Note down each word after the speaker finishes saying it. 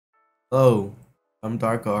Hello, I'm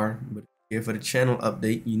DarkR, but here for the channel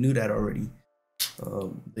update. You knew that already.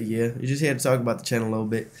 But yeah, you're just here to talk about the channel a little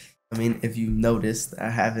bit. I mean, if you noticed, I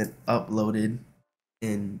haven't uploaded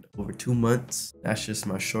in over 2 months. That's just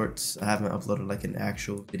my shorts. I haven't uploaded like an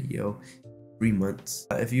actual video 3 months.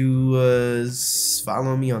 If you was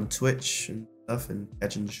following me on Twitch and stuff and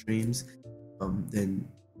catching the streams, then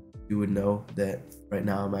you would know that right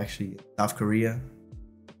now I'm actually in South Korea.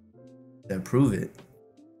 To prove it.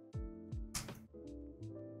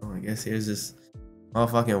 I guess here's this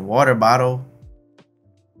motherfucking water bottle.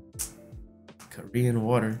 Korean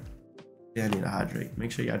water. Yeah, I need to hydrate.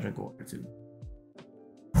 Make sure y'all drink water too.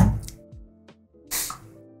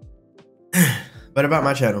 But about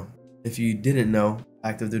my channel, if you didn't know,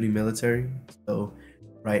 active duty military. So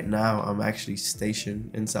right now I'm actually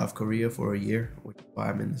stationed in South Korea for a year, which is why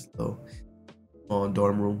I'm in this little small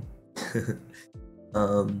dorm room.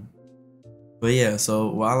 But yeah,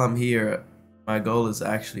 so while I'm here, my goal is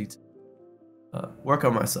actually to work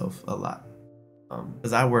on myself a lot,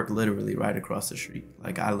 because I work literally right across the street.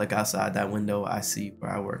 Like, I look outside that window, I see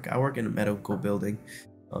where I work. I work in a medical building,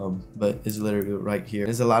 but it's literally right here.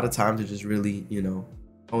 There's a lot of time to just really,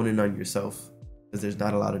 hone in on yourself, because there's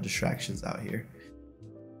not a lot of distractions out here.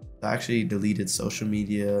 I actually deleted social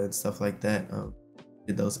media and stuff like that.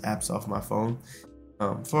 Did those apps off my phone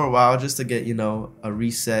for a while, just to get a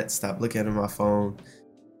reset, stop looking at my phone,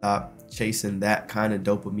 stop chasing that kind of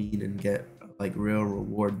dopamine, and get like real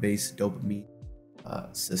reward-based dopamine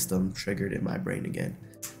system triggered in my brain again.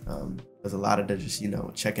 There's a lot of that, just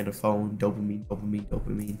checking the phone, dopamine.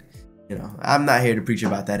 I'm not here to preach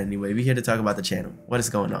about that anyway. We're here to talk about the channel, what is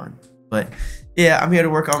going on. But yeah, I'm here to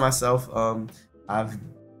work on myself. I've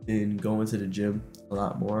been going to the gym a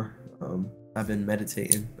lot more. I've been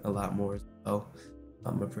meditating a lot more as well.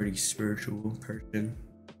 I'm a pretty spiritual person.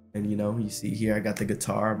 And you see here, I got the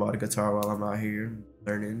guitar. I bought a guitar while I'm out here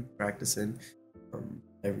learning, practicing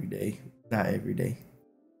every day. Not every day.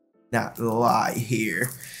 Not lie here.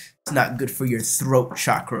 It's not good for your throat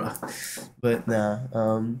chakra. But nah.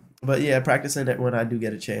 But yeah, practicing it when I do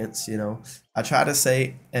get a chance. I try to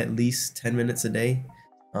say at least 10 minutes a day.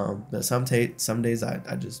 But some days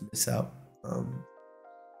I just miss out.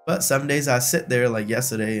 But some days I sit there, like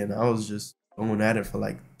yesterday, and I was just going at it for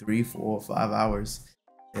like 3, 4, 5 hours.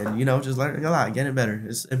 And just learning a lot, getting better.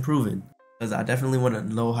 It's improving, because I definitely want to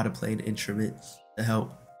know how to play an instrument to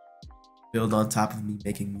help build on top of me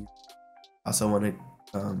making music. I also want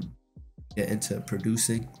to get into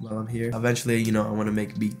producing while I'm here. Eventually, I want to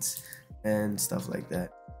make beats and stuff like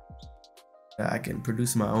that. I can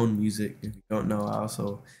produce my own music. If you don't know, I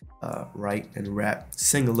also write and rap,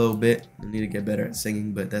 sing a little bit. I need to get better at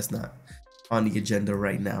singing, but that's not on the agenda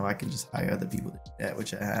right now. I can just hire other people to do that,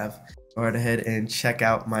 which I have. Go right ahead and check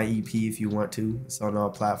out my EP if you want to. It's on all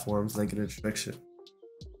platforms, link in the description.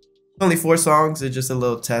 Only 4 songs. It's just a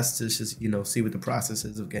little test to just see what the process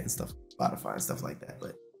is of getting stuff on Spotify and stuff like that.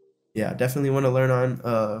 But yeah, I definitely want to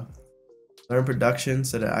learn production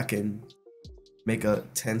so that I can make a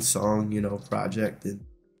 10-song project, and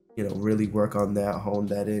really work on that, hone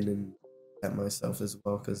that in, and that myself as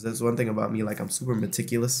well. Because there's one thing about me, like, I'm super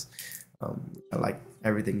meticulous. I like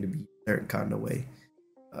everything to be a certain kind of way.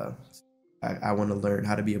 I want to learn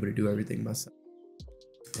how to be able to do everything myself.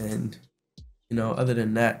 And other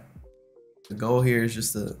than that, the goal here is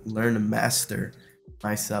just to learn to master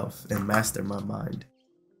myself and master my mind.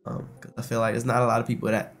 Because I feel like there's not a lot of people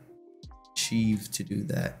that achieve to do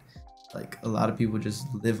that. Like, a lot of people just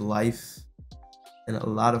live life, and a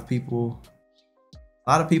lot of people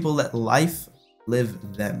let life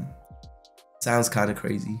live them. Sounds kind of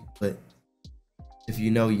crazy, but if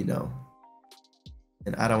you know, you know.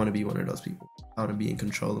 And I don't want to be one of those people. I want to be in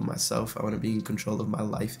control of myself. I want to be in control of my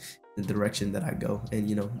life, the direction that I go, and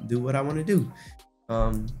do what I want to do.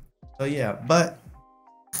 So yeah, but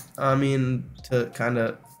I mean, to kind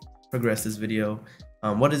of progress this video,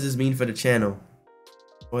 what does this mean for the channel?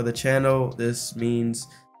 For the channel, this means,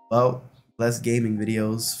 well, less gaming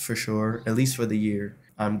videos for sure, at least for the year.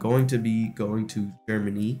 I'm going to be going to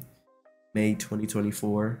Germany May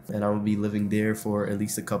 2024, and I will be living there for at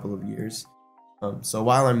least a couple of years. So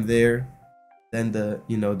while I'm there, then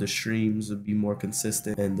the streams will be more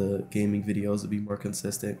consistent, and the gaming videos will be more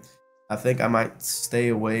consistent. I think I might stay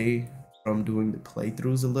away from doing the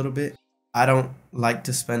playthroughs a little bit. I don't like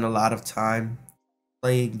to spend a lot of time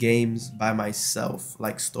playing games by myself,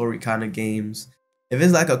 like story kind of games. If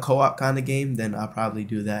it's like a co-op kind of game, then I'll probably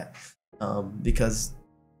do that, because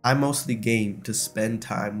I mostly game to spend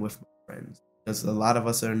time with my friends, because a lot of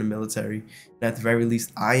us are in the military, and at the very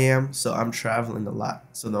least I am, so I'm traveling a lot.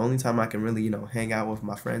 So the only time I can really hang out with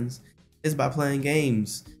my friends is by playing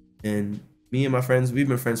games. And me and my friends, we've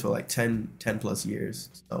been friends for like 10 plus years.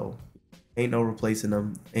 So ain't no replacing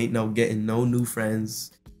them. Ain't no getting no new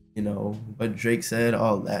friends. You know, what Drake said,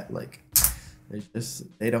 all that. Like, it's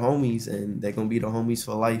just, they the homies and they gonna be the homies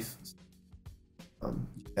for life.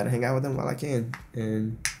 Gotta hang out with them while I can.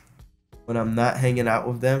 And when I'm not hanging out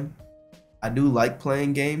with them, I do like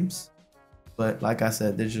playing games. But like I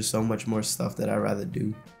said, there's just so much more stuff that I'd rather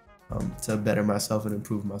do to better myself and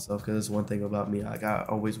improve myself. Because it's one thing about me, like I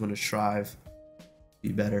always want to strive to be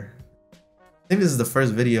better. I think this is the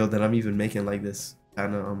first video that I'm even making like this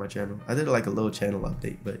kind of on my channel. I did like a little channel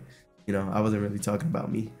update, but you know, I wasn't really talking about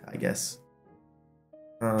me, I guess.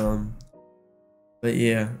 But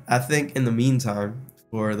yeah, I think in the meantime,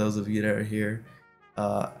 for those of you that are here,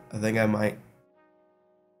 I think I might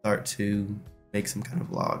start to make some kind of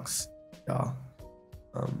vlogs, y'all.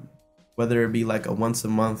 Whether it be like a once a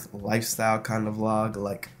month lifestyle kind of vlog,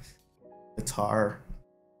 like guitar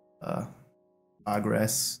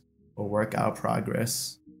progress or workout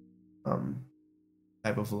progress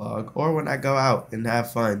type of vlog, or when I go out and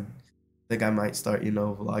have fun, I think I might start, you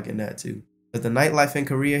know, vlogging that too. But the nightlife in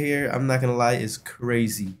Korea here, I'm not gonna lie, is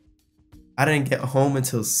crazy. I didn't get home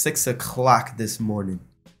until 6 o'clock this morning.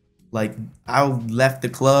 Like, I left the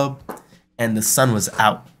club and the sun was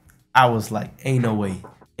out. I was like, ain't no way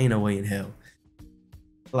in hell.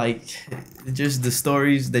 Like, just the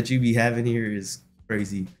stories that you be having here is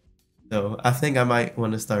crazy. So I think I might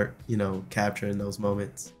want to start, you know, capturing those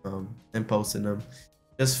moments and posting them,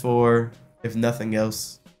 just for, if nothing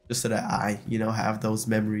else, just so that I, you know, have those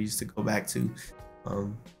memories to go back to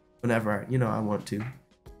whenever, you know, I want to.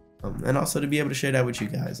 And also to be able to share that with you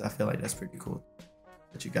guys. I feel like that's pretty cool.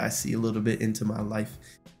 That you guys see a little bit into my life,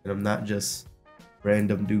 and I'm not just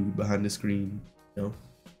random dude behind the screen, you know.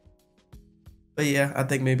 But yeah, I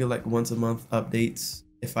think maybe like once a month updates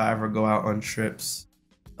if I ever go out on trips,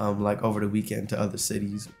 like over the weekend to other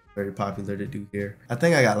cities. Very popular to do here. I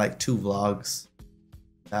think I got like 2 vlogs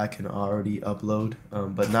that I can already upload,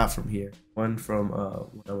 but not from here. One from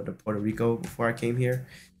when I went to Puerto Rico before I came here.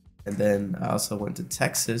 And then I also went to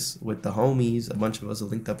Texas with the homies. A bunch of us are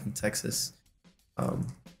linked up in Texas. I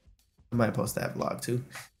might post that vlog too.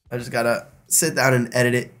 I just gotta sit down and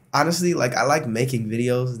edit it. Honestly, like, I like making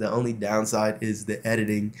videos. The only downside is the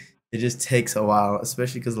editing. It just takes a while,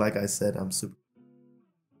 especially because, like I said, I'm super.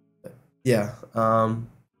 But yeah,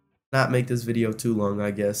 not make this video too long,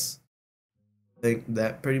 I guess. I think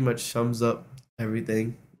that pretty much sums up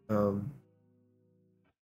everything. Talked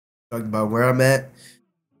about where I'm at.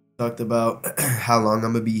 Talked about how long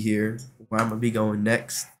I'm gonna be here, where I'm gonna be going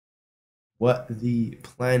next, what the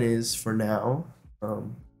plan is for now,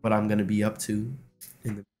 what I'm gonna be up to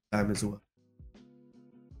in the time as well,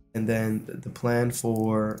 and then the plan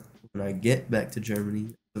for when I get back to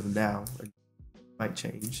Germany. As of now, it might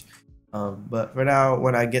change, but for now,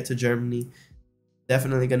 when I get to Germany,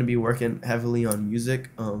 definitely gonna be working heavily on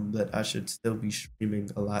music. But I should still be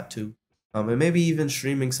streaming a lot too. And maybe even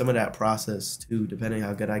streaming some of that process too, depending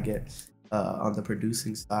how good I get on the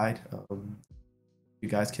producing side. You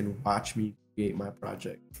guys can watch me create my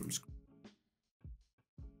project from scratch.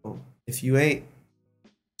 So if you ain't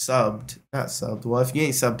not subbed, well, if you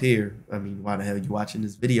ain't subbed here, I mean, why the hell are you watching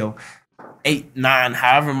this video? 8, 9,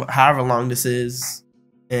 however long this is,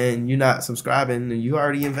 and you're not subscribing, and you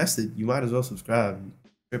already invested, you might as well subscribe.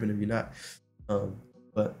 Tripping if you're not.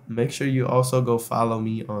 But make sure you also go follow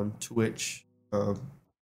me on Twitch.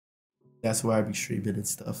 That's where I be streaming and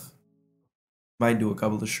stuff. Might do a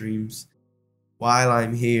couple of streams while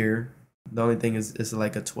I'm here. The only thing is it's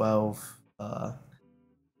like a 12,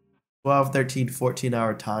 13,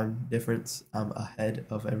 14-hour time difference. I'm ahead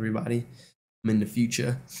of everybody. I'm in the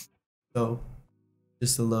future. So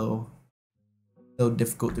just a little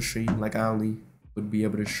difficult to stream. Like, I only would be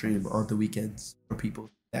able to stream on the weekends for people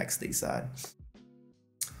back stateside.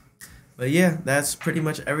 But yeah, that's pretty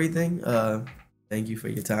much everything. Thank you for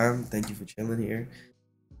your time. Thank you for chilling here.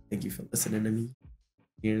 Thank you for listening to me,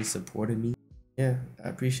 here and supporting me. Yeah, I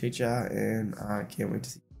appreciate y'all, and I can't wait to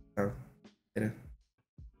see you later.